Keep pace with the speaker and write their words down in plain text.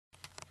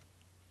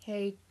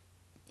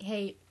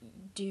hey,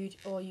 dude,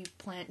 all you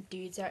plant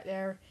dudes out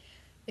there,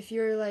 if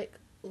you're like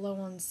low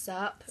on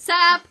sap,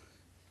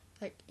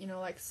 like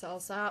like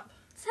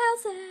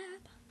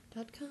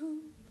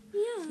cellsap.com.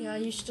 Yeah,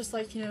 you should just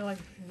like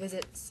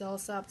visit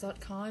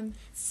cellsap.com.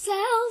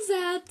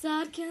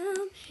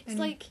 Cellsap.com. It's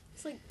like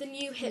the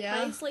new hit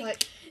place.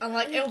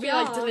 It'll be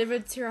like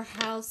delivered to your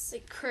house,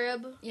 like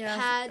crib,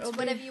 pad,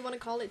 whatever you want to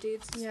call it,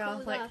 dudes. Just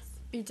call it that.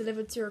 Be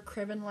delivered to your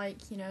crib in 2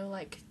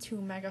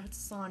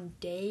 megahertz on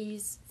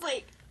days.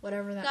 Like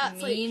whatever that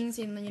means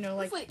in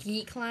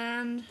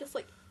Geekland. That's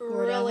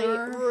really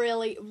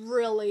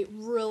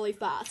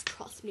fast.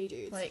 Trust me,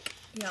 dudes.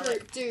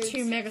 Dudes,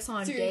 2 megas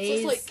on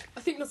days.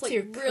 I think that's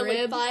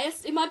really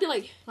fast. It might be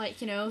really,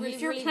 if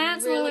your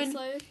plants really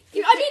slow. I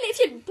mean, if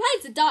your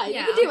plants are dying,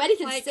 you can do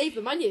anything to save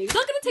them, aren't you? You're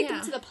not going to take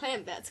them to the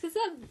plant vets because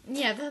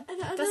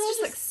that's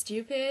just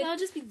stupid. That'll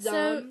just be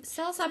dumb.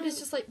 So cellsap is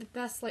just the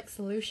best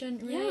solution.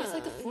 Really. It's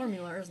like the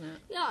formula, isn't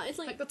it? Yeah, it's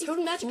the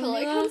total magical.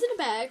 Formula. It comes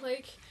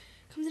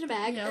in a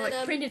bag.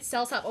 And, printed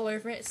cellsap all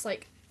over it. It's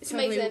it's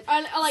amazing.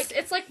 And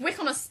it's like wick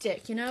on a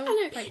stick, I know.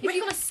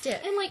 Wick on a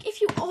stick. And if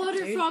you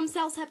order from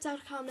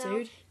cellsap.com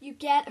now, you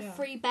get a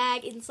free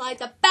bag inside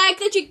the bag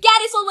that you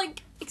get. It's all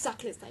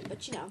exactly the same, but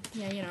except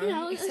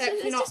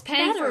you're not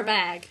paying for a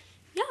bag.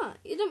 Yeah,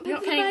 you don't pay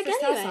for the bag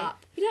anyway.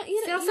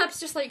 Cellsap's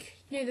just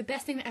the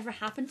best thing that ever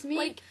happened to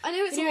me. I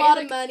know it's a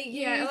lot of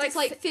money. It's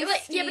like 50.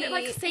 but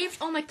it saved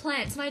all my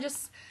plants, and I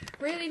just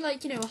really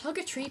hug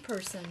a tree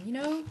person.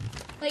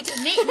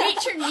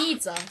 Nature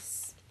needs us.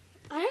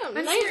 I'm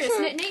serious.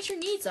 Nature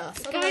needs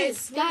us.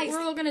 Otherwise, we're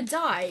all gonna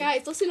die.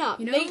 Guys, listen up.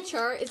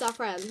 Nature is our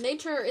friend.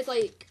 Nature is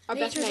our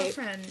best mate. Our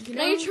friend.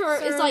 Nature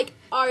is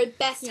our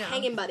best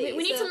hanging buddy.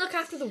 We need to look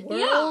after the world.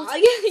 Yeah,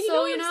 we need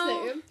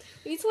to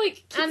keep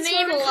and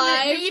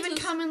they even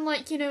come in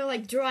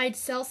dried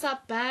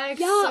cellsap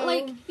bags. Yeah,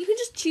 you can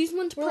just choose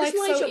one to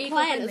personalize your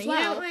plant as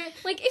well.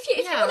 If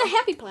you want a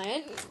happy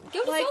plant,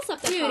 go to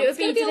cellsap.com. Dude, it would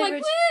be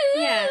delivered.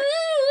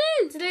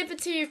 Delivered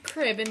to your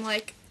crib in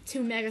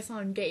 2 megas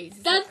on days.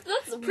 That's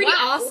pretty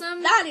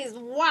awesome. That is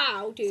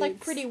wow, dude.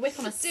 It's pretty wick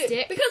on a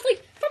stick. Because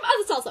from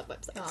other cellsap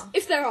websites,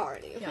 if there are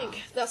any, I think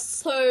they're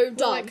so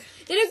dumb.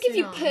 They don't give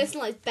you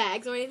personalized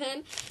bags or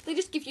anything. They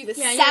just give you the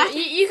sap.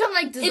 You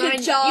can design in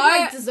a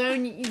jar.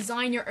 You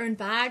design your own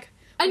bag.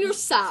 And your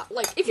sap,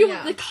 if you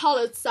want the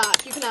coloured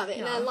sap, you can have it.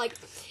 And then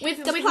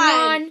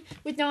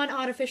with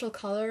non-artificial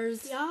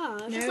colours. Yeah,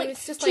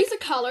 it's just choose a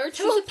colour,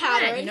 choose a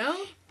pattern.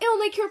 It'll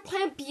make your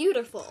plant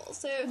beautiful.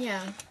 So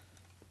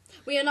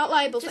we are not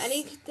liable for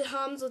any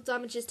harms or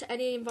damages to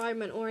any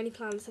environment or any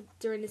plants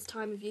during this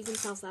time of using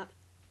cellsap.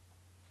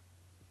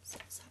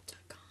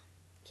 Cellsap.com.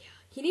 Yeah,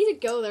 you need to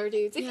go there,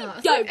 dudes. If you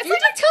it's don't, like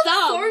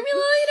total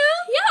formula,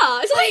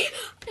 Yeah, it's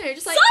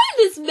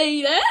scientists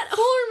made it.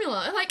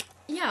 Formula,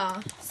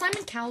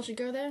 Simon Cowell should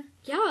go there.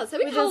 Yeah,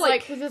 Simon Cowell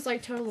with his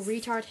total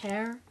retard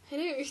hair. I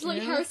know, his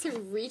hair is so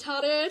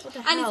retarded. What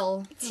the hell?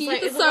 And his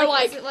teeth is so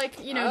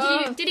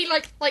did he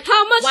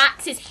how much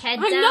wax his head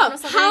down or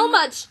something? How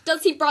much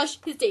does he brush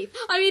his teeth?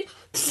 I mean,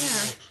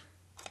 it's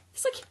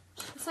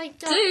like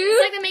dude,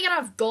 it's they make it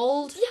out of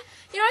gold. Yeah.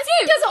 I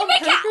think he does it on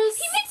purpose.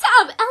 He makes it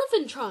out of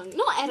elephant trunk,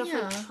 not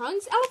elephant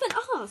trunks, elephant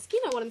ask.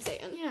 You know what I'm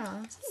saying?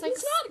 Yeah, it's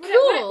not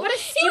cool. What a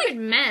stupid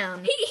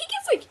man. He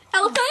gets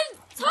elephant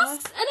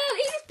tusks and then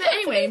he just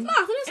anyway,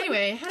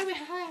 how did we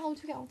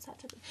get on that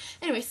topic?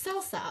 Anyway,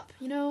 cellsap.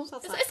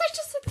 It's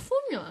just a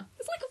formula.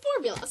 It's like a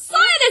formula.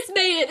 Scientists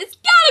made it. It's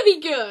gotta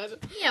be good.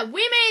 Yeah,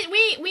 we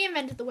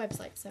invented the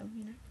website, so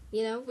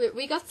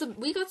we got some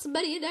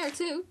money in there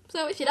too.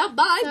 So if you're not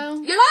buying,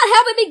 you're not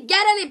helping me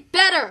get any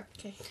better.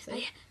 Okay. So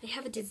I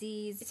have a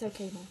disease. It's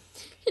okay, Mom.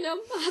 I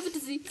have a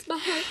disease. My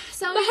hair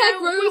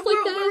grows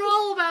that. We're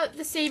all about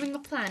saving the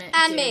planet.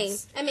 And me.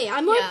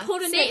 I'm more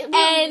important than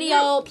any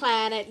old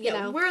planet.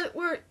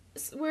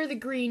 We're the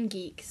green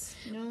geeks.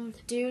 Total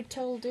dude.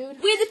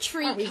 We're the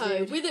tree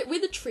co. We're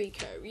the tree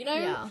co.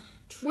 Yeah.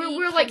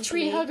 We're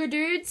tree hugger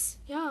dudes.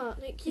 Yeah, look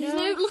at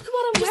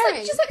what I'm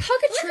wearing. Just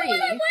hug a tree. Look at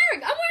what I'm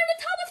wearing. I'm wearing a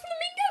top with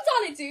flamingos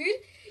on it, dude.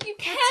 You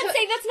can't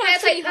say that's not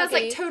tree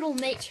hugging. That's total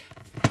nature.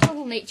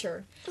 Total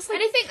nature.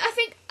 And I think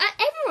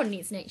everyone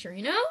needs nature.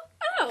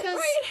 Because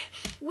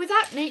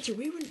without nature,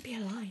 we wouldn't be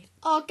alive.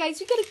 Oh, guys,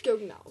 we gotta go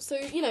now. So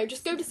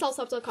just go to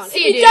cellsap.com.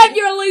 See if you don't,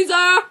 you're a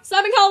loser.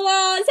 Simon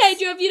Cowell said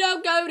you if you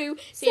don't go to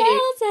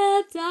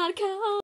cellsap.com.